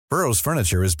Burrow's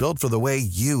furniture is built for the way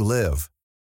you live.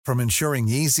 From ensuring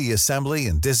easy assembly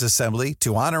and disassembly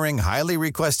to honoring highly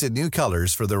requested new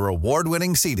colors for their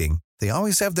award-winning seating, they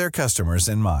always have their customers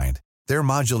in mind. Their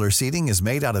modular seating is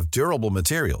made out of durable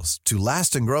materials to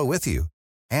last and grow with you.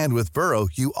 And with Burrow,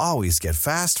 you always get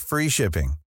fast, free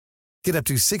shipping. Get up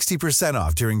to 60%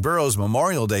 off during Burrow's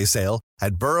Memorial Day sale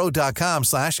at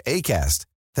burrow.com/ACAST.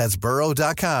 That's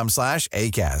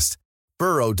burrow.com/ACAST.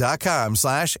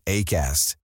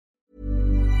 burrow.com/ACAST.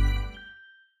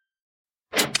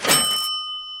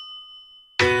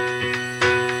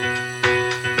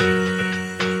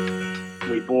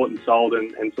 We bought and sold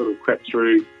and sort of crept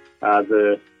through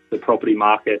the property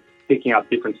market, picking up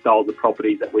different styles of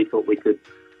properties that we thought we could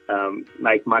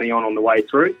make money on the way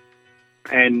through.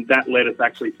 And that led us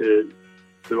actually to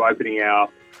opening our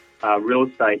real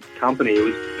estate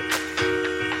company.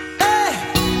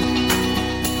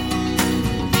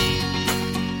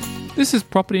 This is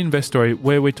Property Investory,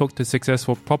 where we talk to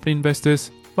successful property investors,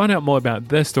 find out more about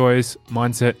their stories,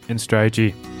 mindset and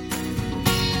strategy.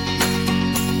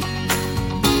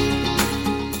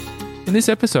 In this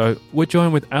episode, we're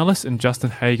joined with Alice and Justin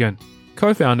Hagen,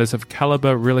 co-founders of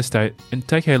Calibre Real Estate and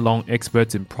decade-long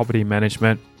experts in property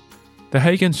management. The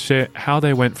Hagens share how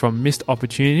they went from missed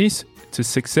opportunities to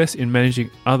success in managing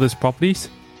others' properties.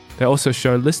 They also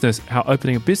show listeners how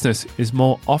opening a business is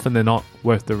more often than not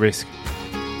worth the risk.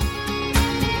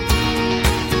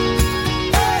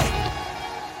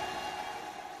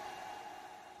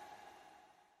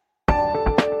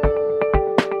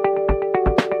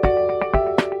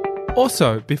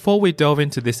 Also, before we delve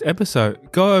into this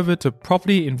episode, go over to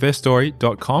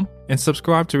propertyinvestory.com and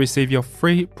subscribe to receive your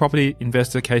free property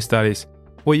investor case studies,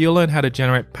 where you'll learn how to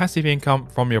generate passive income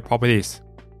from your properties.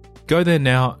 Go there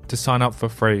now to sign up for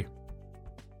free.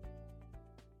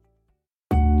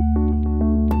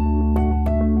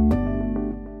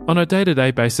 On a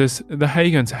day-to-day basis, the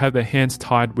Hagens have their hands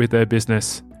tied with their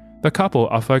business. The couple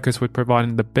are focused with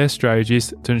providing the best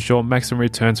strategies to ensure maximum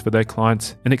returns for their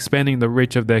clients and expanding the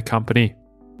reach of their company.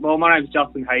 Well, my name's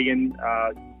Justin Hagen,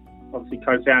 obviously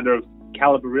co-founder of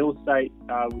Calibre Real Estate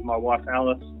with my wife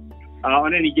Alice.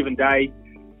 On any given day,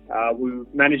 we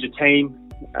manage a team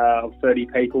of 30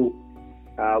 people.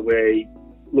 We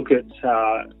look at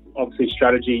obviously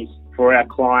strategies for our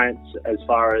clients as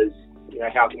far as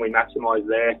how can we maximise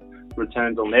their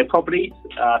returns on their properties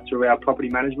through our property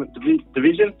management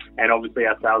division and obviously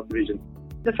our sales division.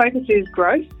 The focus is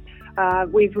growth.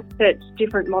 We've looked at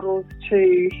different models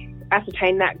to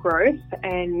ascertain that growth,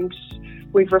 and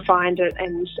we've refined it,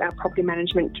 and our property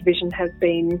management division has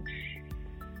been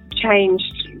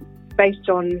changed based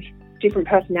on different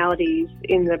personalities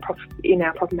in our property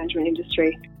management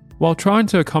industry. While trying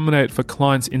to accommodate for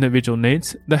clients' individual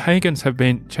needs, the Hagens have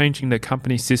been changing their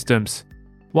company systems.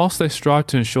 Whilst they strive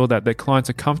to ensure that their clients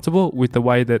are comfortable with the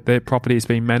way that their property is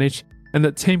being managed and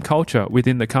that team culture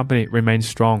within the company remains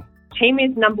strong. Team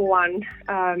is number one.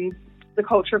 The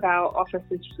culture of our office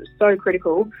is so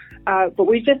critical. But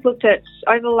we've just looked at,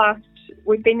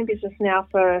 we've been in business now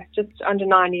for just under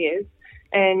 9 years.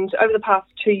 And over the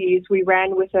past 2 years, we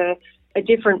ran with a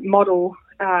different model,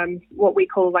 what we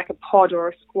call like a pod or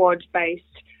a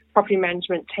squad-based property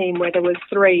management team, where there was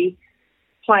 3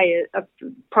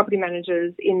 property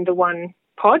managers in the one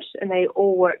pod, and they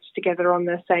all worked together on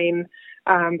the same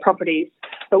properties.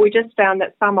 But we just found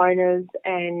that some owners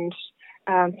and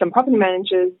some property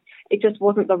managers, it just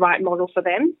wasn't the right model for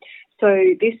them.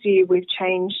 So this year we've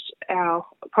changed our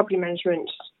property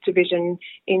management division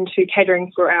into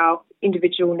catering for our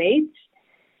individual needs.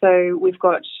 So we've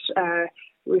got a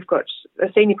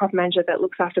senior property manager that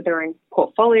looks after their own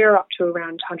portfolio up to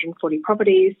around 140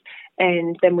 properties,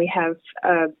 and then we have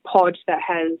a pod that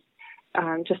has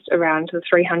just around the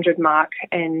 300 mark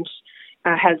and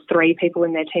has 3 people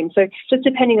in their team. So just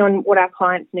depending on what our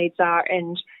clients' needs are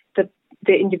and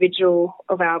the individual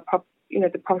of our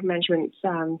the property management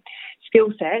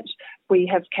skill set, we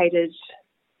have catered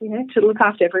to look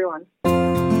after everyone.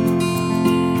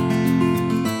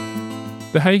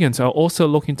 The Hagens are also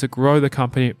looking to grow the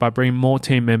company by bringing more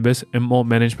team members and more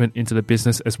management into the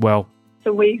business as well.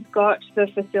 So we've got the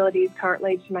facilities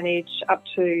currently to manage up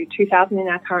to 2,000 in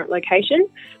our current location,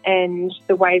 and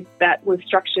the way that we've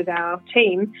structured our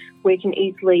team, we can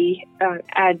easily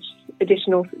add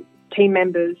additional team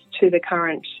members to the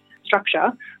current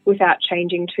structure without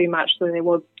changing too much. So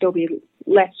there'll be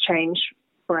less change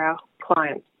for our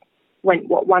clients once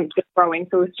we're growing.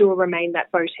 So we'll still remain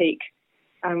that boutique,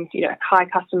 high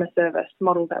customer service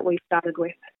model that we started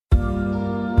with.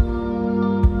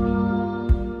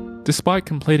 Despite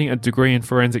completing a degree in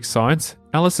forensic science,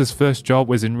 Alice's first job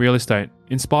was in real estate,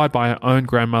 inspired by her own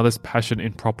grandmother's passion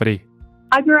in property.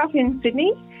 I grew up in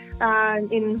Sydney,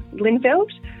 in Linfield,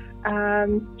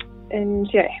 and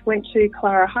went to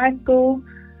Clara High School,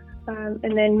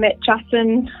 and then met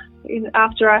Justin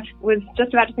after I was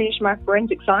just about to finish my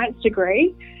forensic science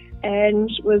degree, and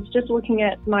was just looking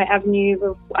at my avenue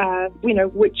of,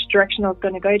 which direction I was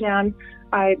going to go down.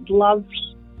 I loved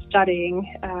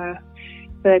studying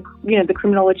the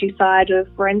criminology side of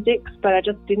forensics, but I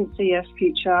just didn't see a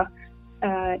future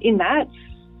in that.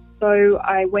 So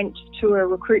I went to a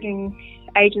recruiting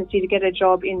agency to get a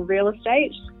job in real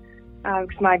estate,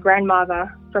 because my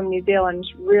grandmother from New Zealand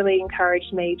really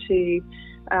encouraged me to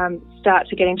start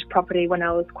to get into property when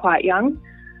I was quite young.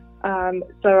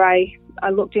 So I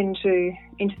looked into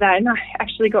that, and I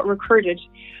actually got recruited.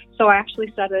 So I actually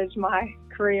started my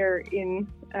career in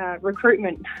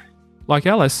recruitment. Like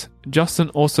Alice, Justin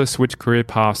also switched career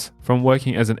paths from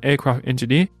working as an aircraft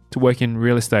engineer to working in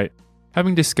real estate,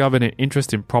 having discovered an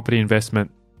interest in property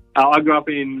investment. I grew up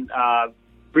in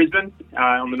Brisbane,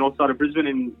 on the north side of Brisbane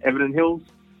in Everton Hills.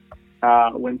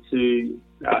 Went to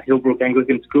Hillbrook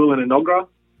Anglican School in Enoggera.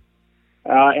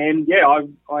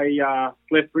 I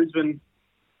left Brisbane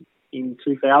in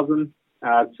 2000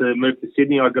 to move to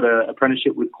Sydney. I got an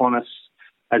apprenticeship with Qantas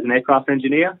as an aircraft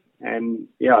engineer. And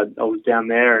I was down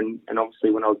there, and obviously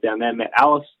when I was down there, met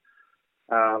Alice.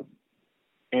 From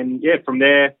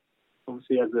there,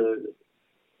 obviously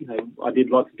I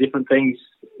did lots of different things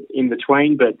in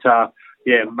between. But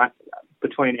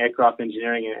between aircraft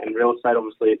engineering and real estate,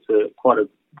 obviously it's quite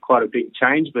a big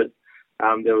change. But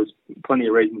there was plenty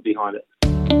of reasons behind it.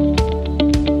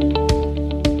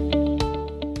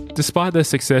 Despite their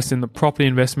success in the property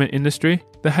investment industry,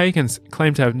 the Hagens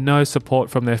claim to have no support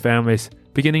from their families,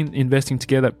 beginning investing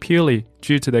together purely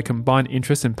due to their combined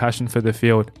interest and passion for the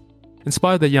field. In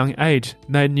spite of their young age,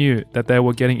 they knew that they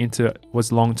were getting into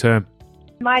was long term.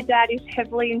 My dad is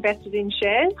heavily invested in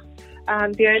shares.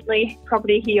 The only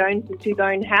property he owns is his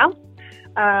own house.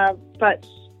 But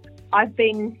I've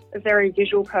been a very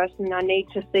visual person. I need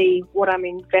to see what I'm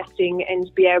investing and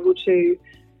be able to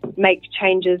make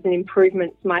changes and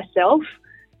improvements myself.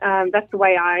 That's the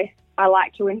way I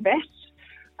like to invest.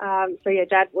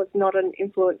 Dad was not an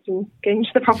influence in getting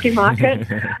into the property market.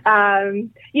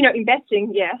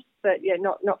 Investing, yes, but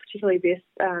not particularly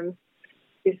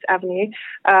this avenue.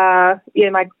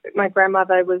 My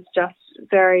grandmother was just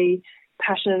very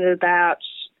passionate about,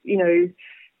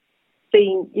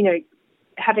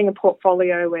 having a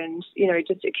portfolio and,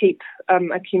 just to keep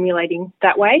accumulating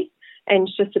that way. And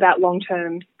it's just about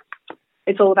long-term.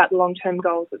 It's all about the long-term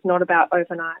goals. It's not about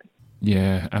overnight.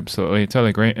 Yeah, absolutely. Totally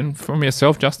agree. And from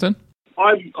yourself, Justin?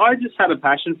 I just had a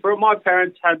passion for it. My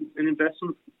parents had an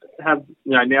investment, now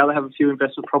they have a few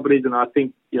investment properties, and I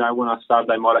think, when I started,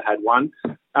 they might have had one.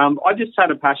 I just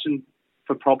had a passion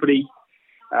for property.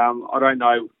 I don't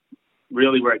know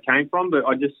really where it came from, but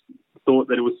I just thought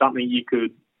that it was something you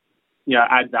could,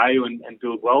 add value and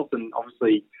build wealth. And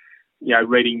obviously,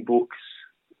 reading books,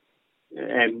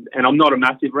 and I'm not a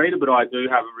massive reader, but I do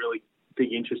have a really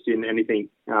big interest in anything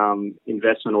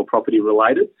investment or property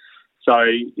related. So,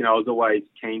 I was always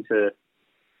keen to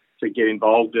get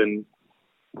involved, and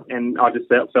I just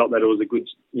felt that it was a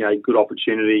good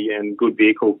opportunity and good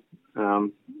vehicle,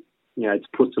 to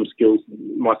put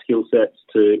my skill sets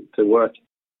to work.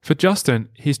 For Justin,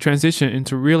 his transition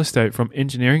into real estate from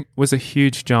engineering was a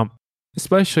huge jump,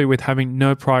 especially with having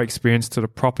no prior experience to the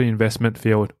property investment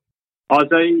field.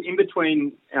 So in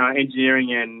between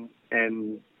engineering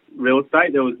and real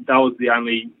estate, that was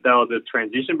the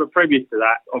transition. But previous to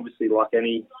that, obviously, like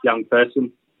any young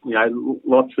person,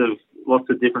 lots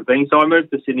of different things. So I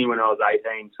moved to Sydney when I was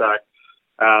 18. So,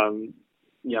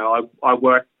 I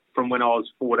worked from when I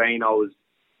was 14. I was,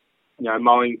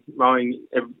 mowing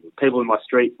people in my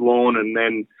street lawn, and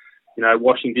then,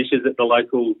 washing dishes at the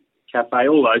local cafe,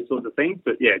 all those sorts of things.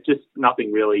 But yeah, just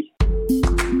nothing really.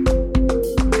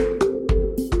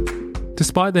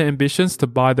 Despite their ambitions to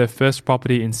buy their first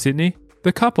property in Sydney,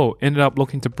 the couple ended up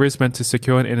looking to Brisbane to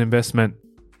secure an investment.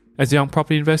 As young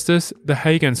property investors, the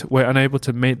Hagens were unable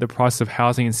to meet the price of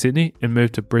housing in Sydney and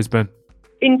moved to Brisbane.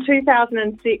 In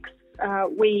 2006,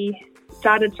 we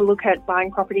started to look at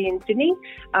buying property in Sydney.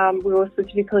 We were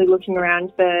specifically looking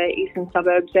around the eastern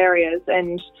suburbs areas,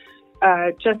 and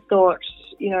just thought,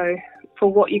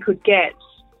 for what you could get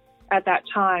at that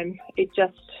time, it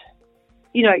just...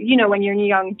 when you're in your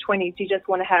young 20s, you just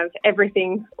want to have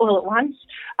everything all at once.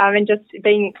 And just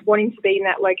wanting to be in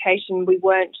that location, we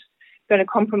weren't going to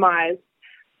compromise.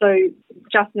 So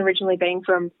Justin originally being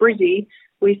from Brizzy,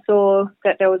 we saw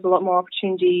that there was a lot more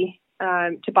opportunity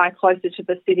to buy closer to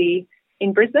the city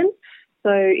in Brisbane.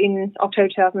 So in October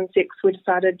 2006, we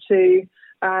decided to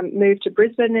move to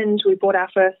Brisbane, and we bought our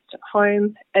first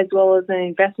home as well as an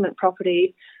investment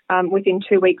property within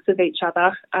 2 weeks of each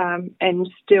other, and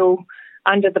still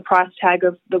under the price tag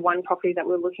of the one property that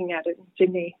we're looking at in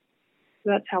Sydney. So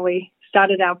that's how we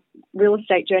started our real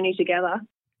estate journey together.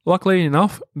 Luckily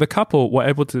enough, the couple were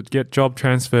able to get job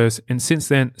transfers and since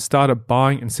then started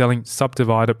buying and selling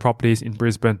subdivided properties in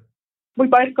Brisbane. We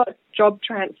both got job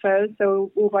transfers,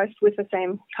 so we were both with the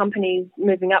same companies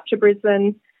moving up to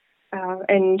Brisbane,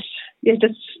 and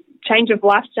just change of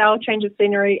lifestyle, change of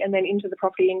scenery, and then into the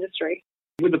property industry.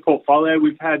 With the portfolio,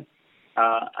 we've had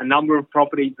a number of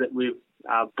properties that we've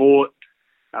bought,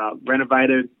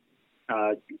 renovated,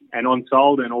 and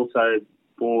on-sold, and also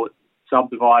bought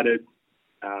subdivided,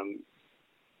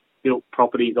 built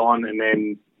properties on, and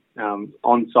then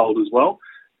on-sold as well.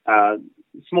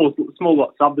 Small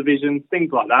lot subdivisions,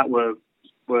 things like that were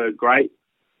great,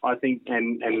 I think,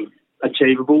 and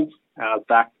achievable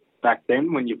back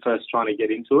then when you're first trying to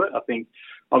get into it. I think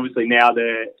obviously now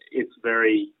it's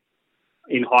very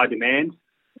in high demand,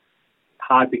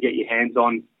 hard to get your hands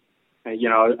on,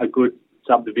 a good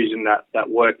subdivision that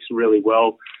works really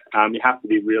well. You have to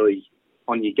be really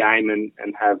on your game and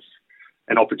have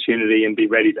an opportunity and be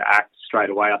ready to act straight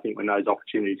away, I think, when those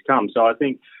opportunities come. So I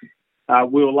think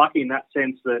we were lucky in that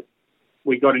sense that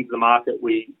we got into the market,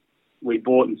 we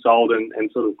bought and sold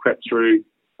and sort of crept through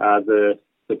the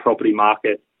property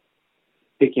market,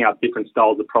 picking up different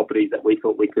styles of properties that we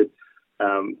thought we could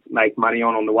make money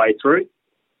on the way through.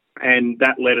 And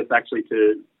that led us actually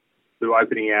to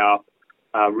opening our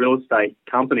real estate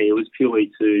company. It was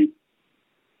purely to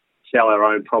sell our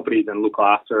own properties and look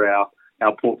after our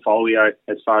portfolio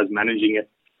as far as managing it,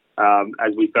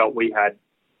 as we felt we had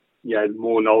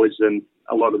more knowledge than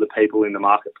a lot of the people in the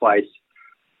marketplace.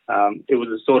 It was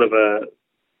a sort of a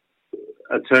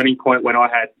turning point when I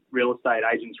had real estate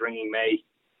agents ringing me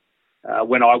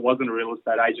when I wasn't a real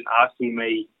estate agent, asking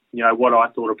me, what I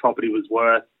thought a property was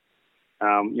worth,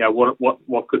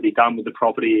 what could be done with the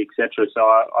property, etc. So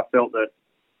I felt that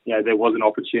there was an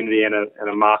opportunity and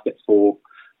a market for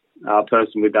a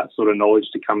person with that sort of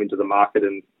knowledge to come into the market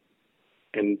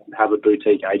and have a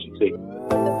boutique agency.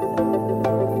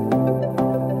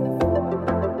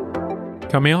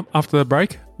 Coming up after the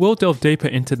break, we'll delve deeper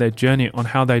into their journey on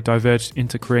how they diverged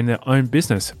into creating their own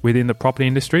business within the property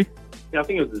industry. I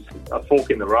think it was a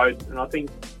fork in the road, and I think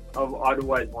I'd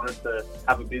always wanted to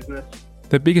have a business.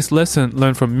 The biggest lesson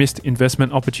learned from missed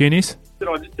investment opportunities.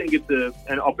 I just think it's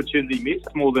an opportunity missed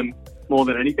more than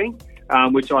anything,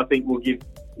 which I think will give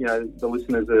the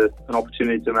listeners an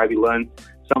opportunity to maybe learn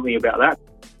something about that.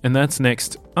 And that's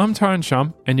next. I'm Tyron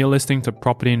Shum, and you're listening to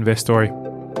Property Investory.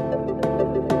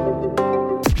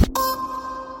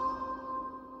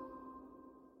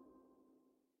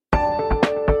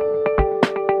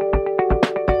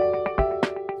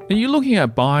 Are you looking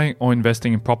at buying or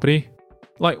investing in property?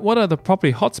 Like, what are the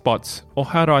property hotspots, or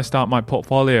how do I start my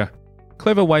portfolio?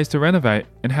 Clever ways to renovate,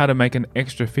 and how to make an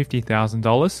extra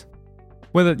 $50,000?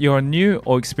 Whether you're a new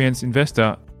or experienced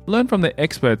investor, learn from the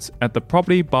experts at the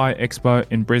Property Buy Expo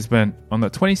in Brisbane on the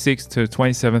 26th to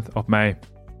 27th of May.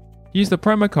 Use the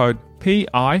promo code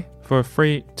PI for a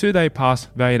free 2-day pass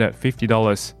valued at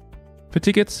 $50. For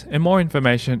tickets and more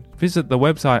information, visit the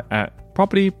website at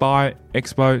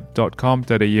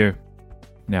propertybuyexpo.com.au.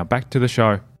 Now back to the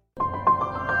show.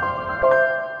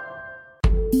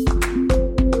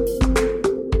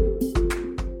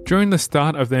 During the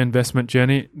start of their investment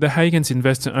journey, the Hagens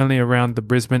invested only around the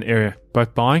Brisbane area,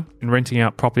 both buying and renting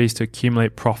out properties to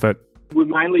accumulate profit. We've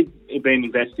mainly been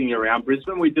investing around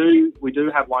Brisbane. We do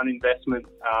have one investment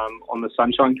on the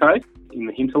Sunshine Coast in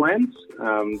the hinterlands.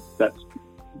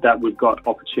 That we've got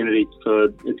opportunity for.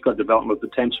 It's got development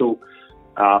potential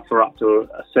for up to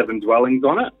 7 dwellings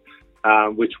on it,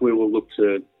 which we will look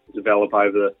to develop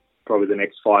over probably the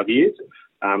next 5 years.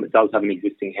 It does have an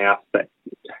existing house that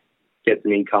gets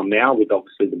an income now with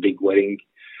obviously the big wedding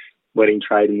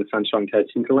trade in the Sunshine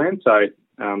Coast hinterland. So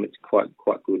it's quite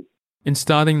good. In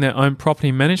starting their own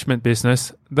property management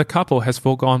business, the couple has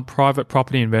foregone private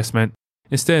property investment,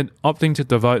 instead opting to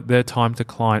devote their time to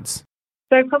clients.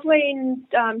 So probably in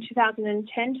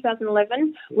 2010,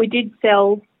 2011, we did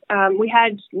sell, we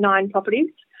had 9 properties,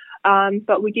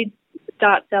 but we did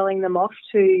start selling them off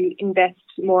to invest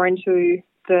more into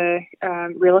the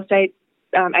real estate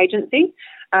agency,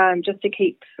 just to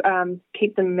keep the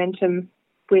momentum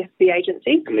with the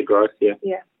agency. And the growth, yeah.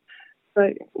 Yeah.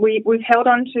 So we've held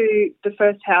on to the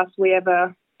first house we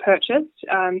ever purchased.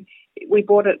 We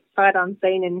bought it sight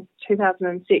unseen in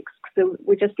 2006. So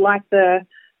we just like the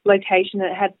location.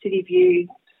 It had city views,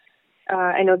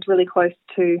 and it was really close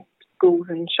to schools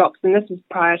and shops. And this was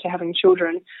prior to having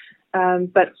children.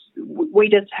 But we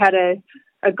just had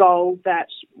a goal that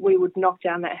we would knock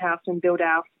down that house and build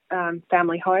our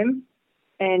family home.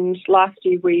 And last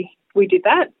year we did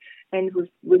that, and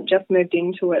we've just moved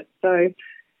into it. So,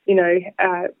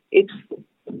 it's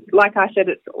like I said,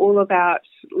 it's all about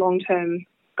long-term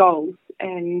goals,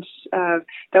 and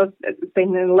it's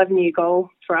been an 11-year goal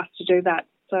for us to do that.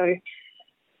 So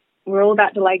we're all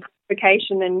about delayed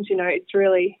gratification, and it's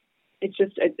really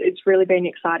been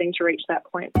exciting to reach that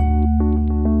point.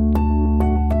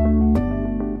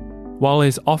 While it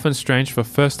is often strange for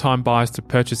first-time buyers to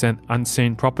purchase an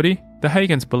unseen property, the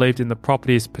Hagens believed in the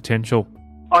property's potential.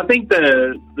 I think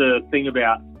the thing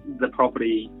about the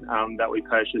property that we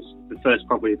purchased, the first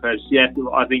property we purchased, yes,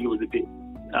 I think it was a bit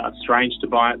strange to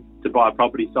buy a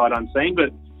property sight unseen.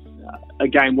 But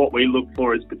again, what we look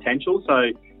for is potential.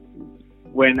 So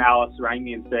when Alice rang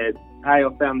me and said, "Hey, I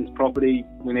found this property,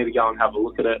 we need to go and have a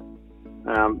look at it,"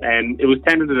 and it was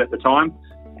tenanted at the time.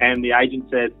 And the agent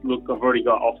said, "Look, I've already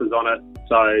got offers on it,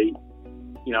 so,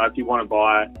 if you want to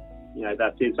buy it,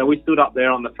 that's it." So we stood up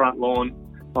there on the front lawn,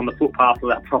 on the footpath of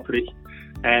that property,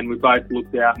 and we both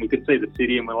looked out and we could see the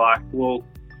city, and we're like, well,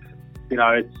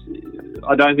 I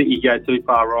don't think you go too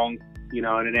far wrong, in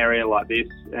an area like this.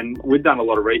 And we've done a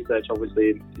lot of research,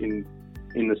 obviously, in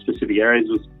the specific areas,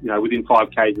 was, within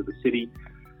 5 k's of the city,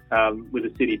 with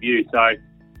a city view. So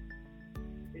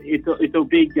it's a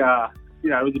big...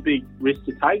 it was a big risk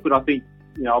to take, but I think,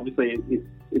 obviously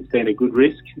it's been a good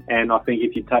risk. And I think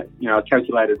if you take, a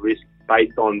calculated risk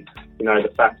based on,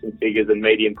 the facts and figures and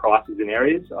median prices in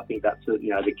areas, I think that's,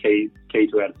 the key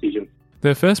to our decision.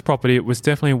 The first property was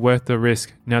definitely worth the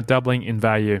risk, now doubling in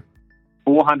value.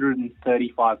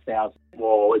 $435,000.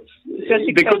 Well, it's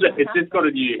because it's just got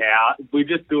a new house. We've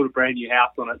just built a brand new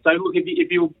house on it. So look,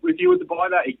 if you were to buy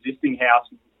that existing house,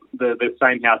 the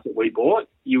same house that we bought,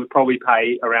 you would probably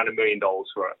pay around $1 million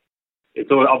for it. It's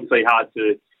obviously hard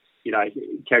to,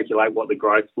 calculate what the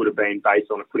growth would have been based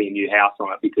on putting a new house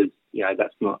on it, because,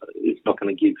 it's not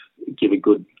going to give a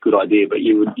good idea. But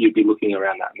you'd be looking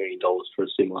around that $1 million for a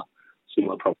similar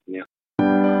property now.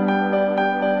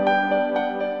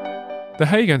 The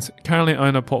Hagens currently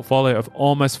own a portfolio of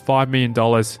almost $5 million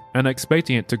and are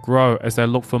expecting it to grow as they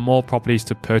look for more properties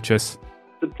to purchase.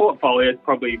 The portfolio is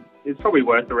probably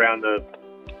worth around the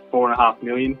 $4.5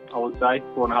 million, I would say,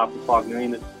 $4.5 to $5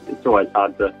 million. It's always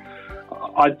hard to...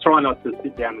 I try not to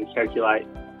sit down and calculate,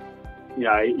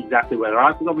 exactly where they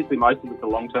are, because obviously most of it's a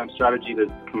long-term strategy.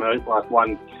 There's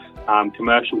one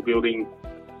commercial building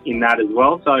in that as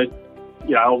well. So,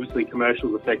 obviously commercial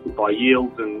is affected by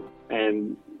yields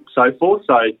and so forth.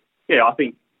 So, yeah, I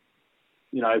think,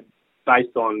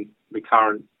 based on the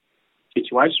current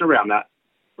situation around that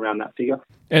figure.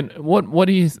 And what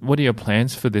are your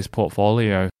plans for this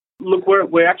portfolio? Look,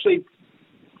 we're actually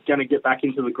going to get back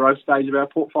into the growth stage of our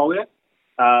portfolio.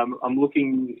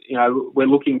 We're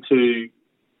looking to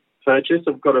purchase.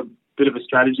 I've got a bit of a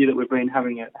strategy that we've been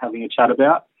having a chat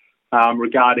about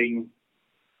regarding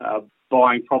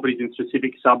buying properties in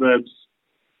specific suburbs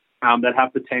that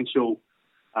have potential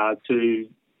to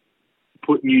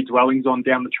put new dwellings on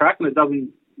down the track, and it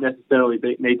doesn't necessarily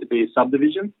need to be a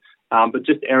subdivision, but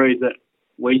just areas that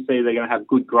we see they're going to have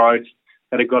good growth,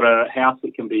 that have got a house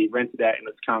that can be rented out in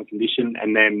its current condition,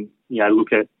 and then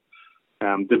look at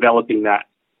developing that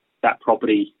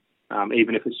property,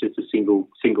 even if it's just a single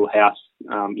house,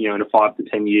 in a 5 to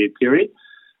 10 year period.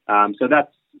 So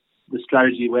that's the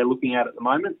strategy we're looking at the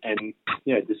moment, and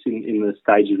just in the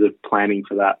stages of planning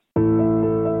for that.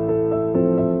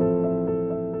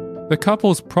 The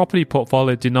couple's property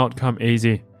portfolio did not come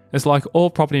easy. It's like all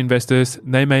property investors,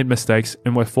 they made mistakes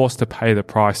and were forced to pay the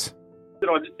price.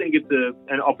 I just think it's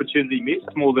an opportunity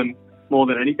missed more than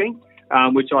anything,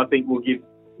 which I think will give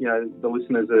the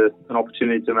listeners an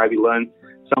opportunity to maybe learn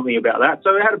something about that.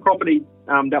 So we had a property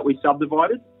that we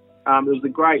subdivided. It was a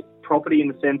great property in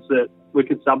the sense that we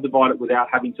could subdivide it without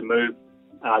having to move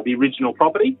the original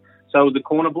property. So it was a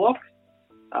corner block.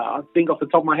 I think off the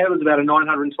top of my head, it was about a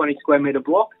 920 square metre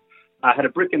block. Had a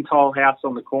brick and tile house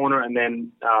on the corner, and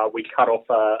then we cut off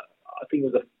I think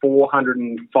it was a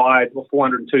 405 or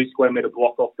 402 square metre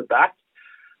block off the back,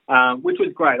 which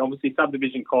was great. Obviously,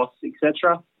 subdivision costs,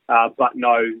 etc., but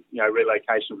no,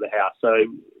 relocation of the house. So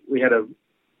we had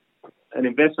an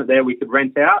investment there we could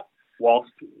rent out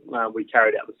whilst we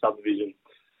carried out the subdivision.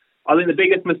 I think the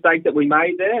biggest mistake that we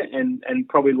made there, and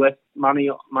probably left money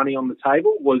on the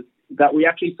table, was that we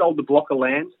actually sold the block of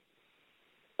land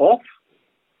off.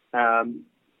 And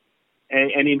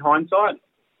in hindsight,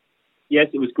 yes,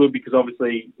 it was good because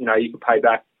obviously, you could pay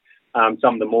back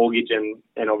some of the mortgage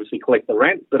and obviously collect the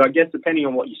rent. But I guess depending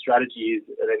on what your strategy is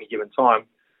at any given time,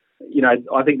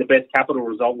 I think the best capital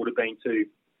result would have been to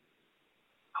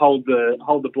hold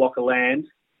the block of land,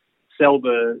 sell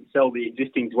the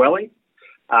existing dwelling,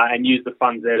 and use the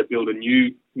funds there to build a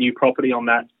new property on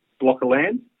that block of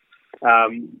land.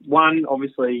 One,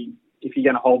 obviously, if you're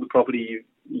going to hold the property,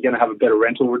 you're going to have a better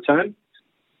rental return.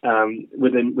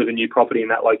 With a new property in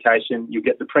that location, you'll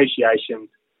get depreciation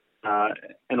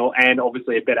and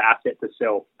obviously a better asset to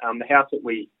sell. The house that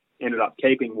we ended up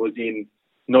keeping was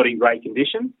not in great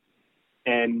condition,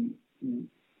 and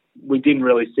we didn't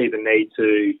really see the need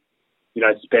to,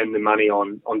 spend the money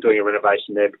on doing a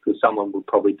renovation there because someone would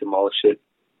probably demolish it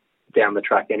down the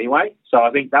track anyway. So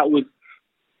I think that was,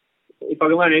 if I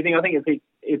can learn anything, I think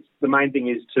it's the main thing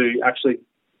is to actually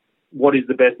what is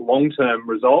the best long-term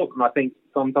result. And I think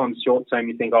sometimes short-term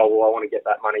you think, oh, well, I want to get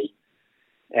that money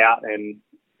out and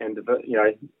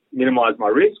minimise my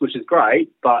risk, which is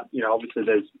great. But, obviously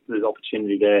there's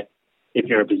opportunity there if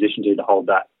you're in a position to hold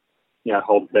that,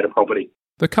 hold better property.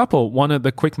 The couple wanted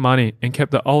the quick money and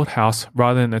kept the old house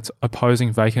rather than its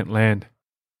opposing vacant land.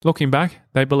 Looking back,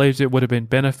 they believed it would have been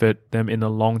benefit them in the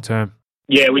long term.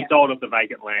 Yeah, we sold off the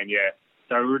vacant land, yeah.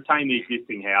 So we retained the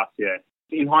existing house, yeah.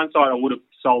 In hindsight, I would have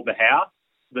sold the house,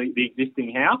 the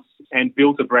existing house, and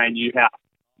built a brand new house.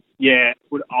 Yeah,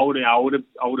 I would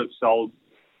have sold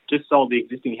the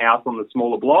existing house on the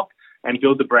smaller block and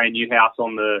built a brand new house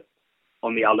on the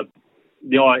other,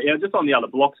 just on the other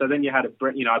block. So then you had a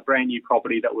brand new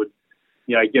property that would,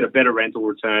 get a better rental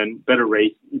return, better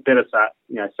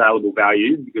saleable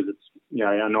value because it's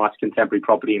a nice contemporary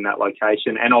property in that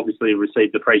location, and obviously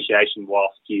receive depreciation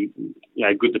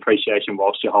good depreciation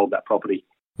whilst you hold that property.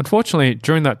 Unfortunately,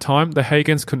 during that time, the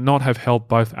Hagens could not have held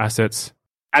both assets.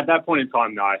 At that point in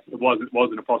time, no, it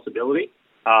wasn't a possibility,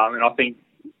 and I think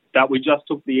that we just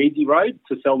took the easy road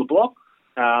to sell the block,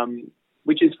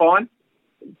 which is fine.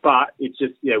 But it's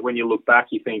just, when you look back,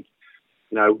 you think,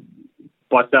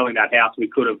 by selling that house, we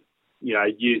could have,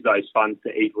 used those funds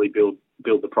to easily build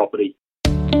the property.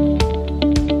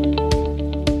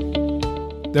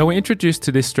 They were introduced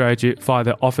to this strategy via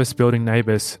their office building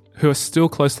neighbours, who are still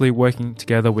closely working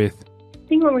together with. I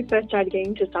think when we first started getting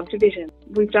into subdivision,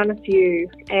 we've done a few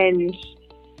and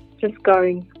just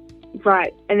going,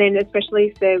 right. And then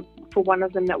especially for one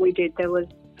of them that we did, there was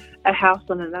a house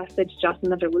on it, and I said to Justin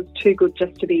that it was too good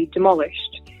just to be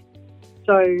demolished.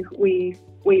 So we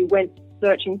went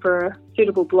searching for a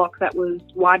suitable block that was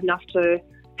wide enough to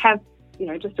have,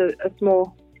 just a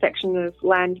small section of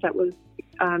land that was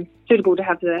suitable to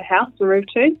have the house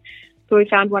removed to. So we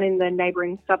found one in the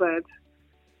neighbouring suburb,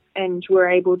 and we're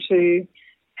able to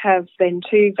have then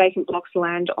 2 vacant blocks of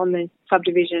land on the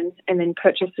subdivision and then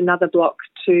purchase another block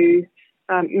to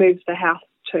move the house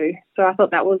to. So I thought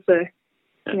that was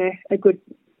a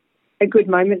good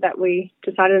moment that we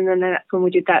decided, and then that's when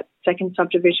we did that second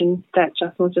subdivision that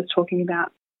Justin was just talking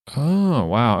about. Oh,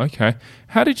 wow. Okay.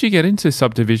 How did you get into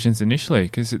subdivisions initially?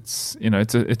 Because it's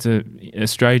a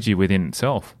strategy within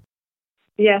itself.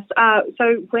 Yes.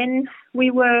 So when we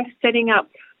were setting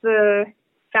up the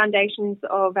foundations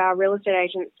of our real estate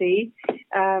agency,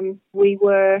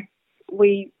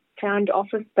 we found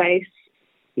office space.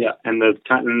 Yeah, and the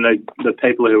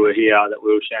people who were here that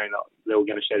we were sharing, they were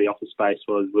going to share the office space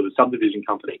was with a subdivision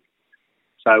company.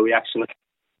 So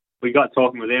we got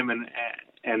talking with them,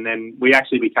 and then we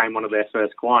actually became one of their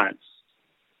first clients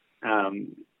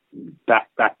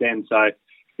back then. So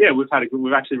yeah, we've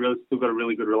actually still got a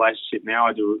really good relationship now.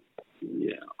 I do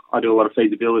a lot of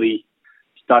feasibility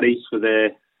studies for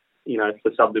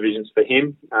for subdivisions for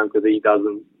him because he does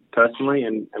them personally,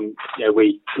 and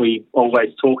we always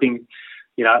talking,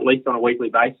 at least on a weekly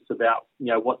basis about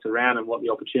what's around and what the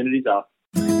opportunities are.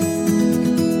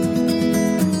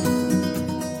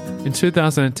 In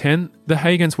 2010, the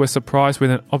Hagens were surprised with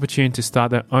an opportunity to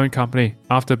start their own company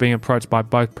after being approached by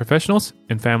both professionals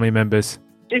and family members.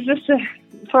 It's just to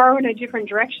throw in a different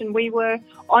direction. We were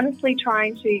honestly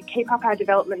trying to keep up our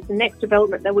developments. The next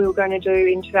development that we were going to do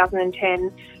in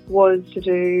 2010 was to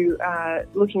do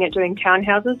looking at doing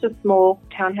townhouses, a small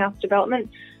townhouse development.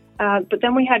 But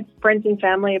then we had friends and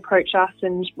family approach us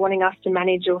and wanting us to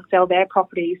manage or sell their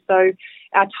properties. So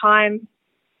our time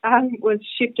was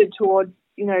shifted towards,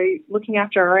 looking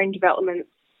after our own developments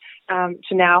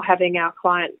to now having our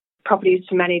client properties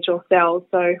to manage or sell.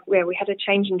 So we had a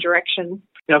change in direction.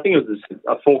 I think it was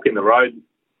a fork in the road.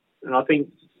 And I think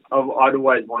I'd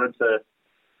always wanted to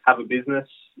have a business,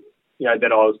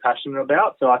 that I was passionate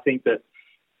about. So I think that,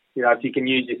 if you can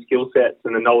use your skill sets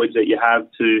and the knowledge that you have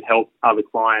to help other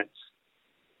clients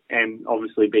and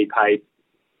obviously be paid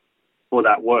for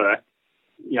that work,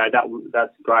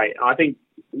 that's great. And I think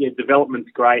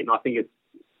development's great, and I think it's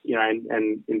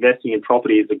and investing in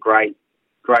property is a great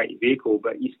vehicle,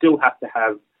 but you still have to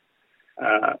have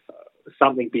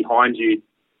something behind you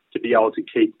to be able to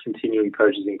keep continuing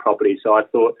purchasing property. So I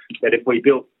thought that if we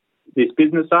built this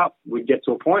business up, we'd get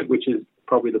to a point, which is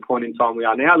probably the point in time we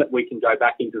are now, that we can go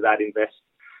back into that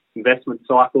investment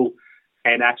cycle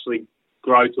and actually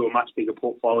grow to a much bigger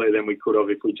portfolio than we could have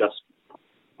if we just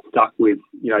stuck with,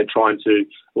 trying to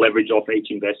leverage off each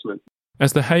investment.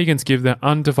 As the Hagens give their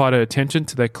undivided attention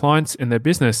to their clients and their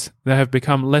business, they have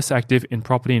become less active in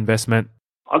property investment.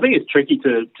 I think it's tricky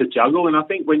to juggle, and I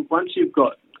think once you've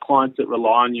got clients that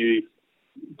rely on you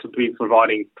to be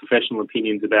providing professional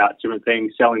opinions about different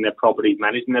things, selling their properties,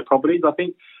 managing their properties, I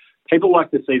think people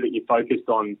like to see that you're focused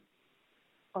on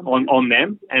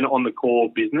them and on the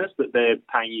core business that they're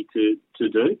paying you to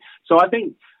do. So I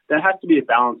think there has to be a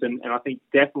balance, and I think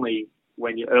definitely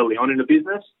when you're early on in a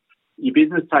business, your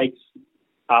business takes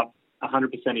up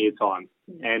 100% of your time,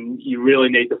 and you really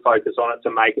need to focus on it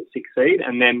to make it succeed.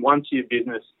 And then once your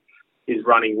business is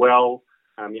running well,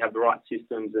 you have the right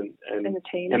systems and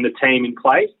the team in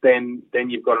place, then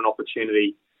you've got an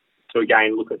opportunity to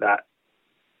again look at that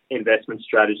investment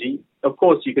strategy. Of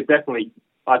course, you could definitely,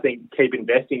 I think, keep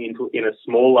investing in a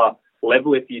smaller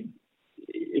level if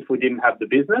we didn't have the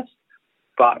business.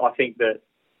 But I think that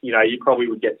you probably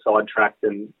would get sidetracked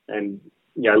and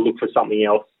look for something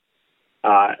else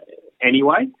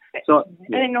anyway. So,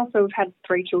 and then also we've had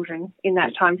 3 children in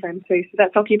that time frame too, so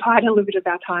that's occupied a little bit of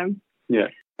our time. Yeah.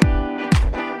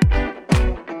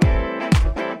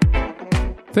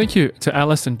 Thank you to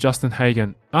Alice and Justin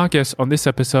Hagen, our guests on this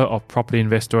episode of Property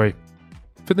Investory.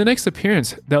 For the next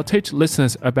appearance, they'll teach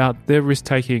listeners about their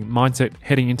risk-taking mindset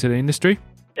heading into the industry.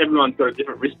 Everyone's got a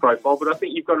different risk profile, but I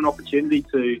think you've got an opportunity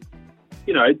to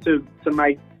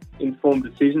make informed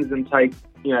decisions and take,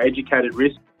 educated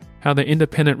risks. How their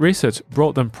independent research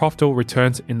brought them profitable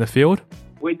returns in the field.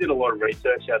 We did a lot of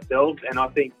research ourselves, and I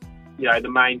think, the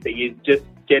main thing is just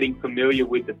getting familiar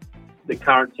with the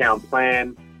current town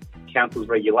plan, council's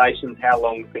regulations, how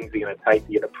long things are going to take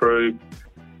to get approved,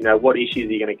 what issues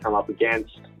are you going to come up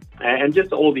against, and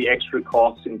just all the extra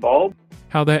costs involved.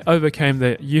 How they overcame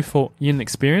their youthful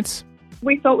inexperience.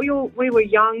 We thought we were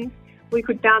young, we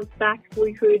could bounce back,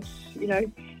 we could,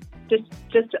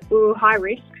 just we were high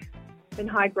risk and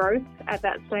high growth at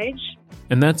that stage.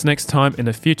 And that's next time in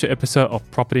a future episode of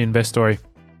Property Investory.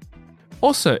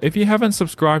 Also, if you haven't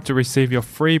subscribed to receive your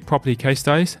free property case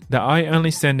studies that I only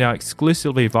send out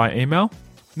exclusively via email,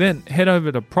 then head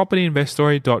over to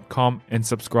propertyinvestory.com and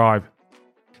subscribe.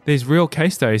 These real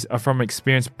case studies are from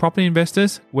experienced property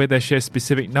investors where they share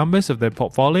specific numbers of their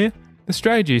portfolio, the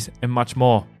strategies, and much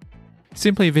more.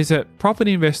 Simply visit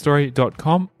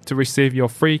propertyinvestory.com to receive your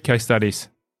free case studies.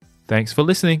 Thanks for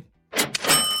listening.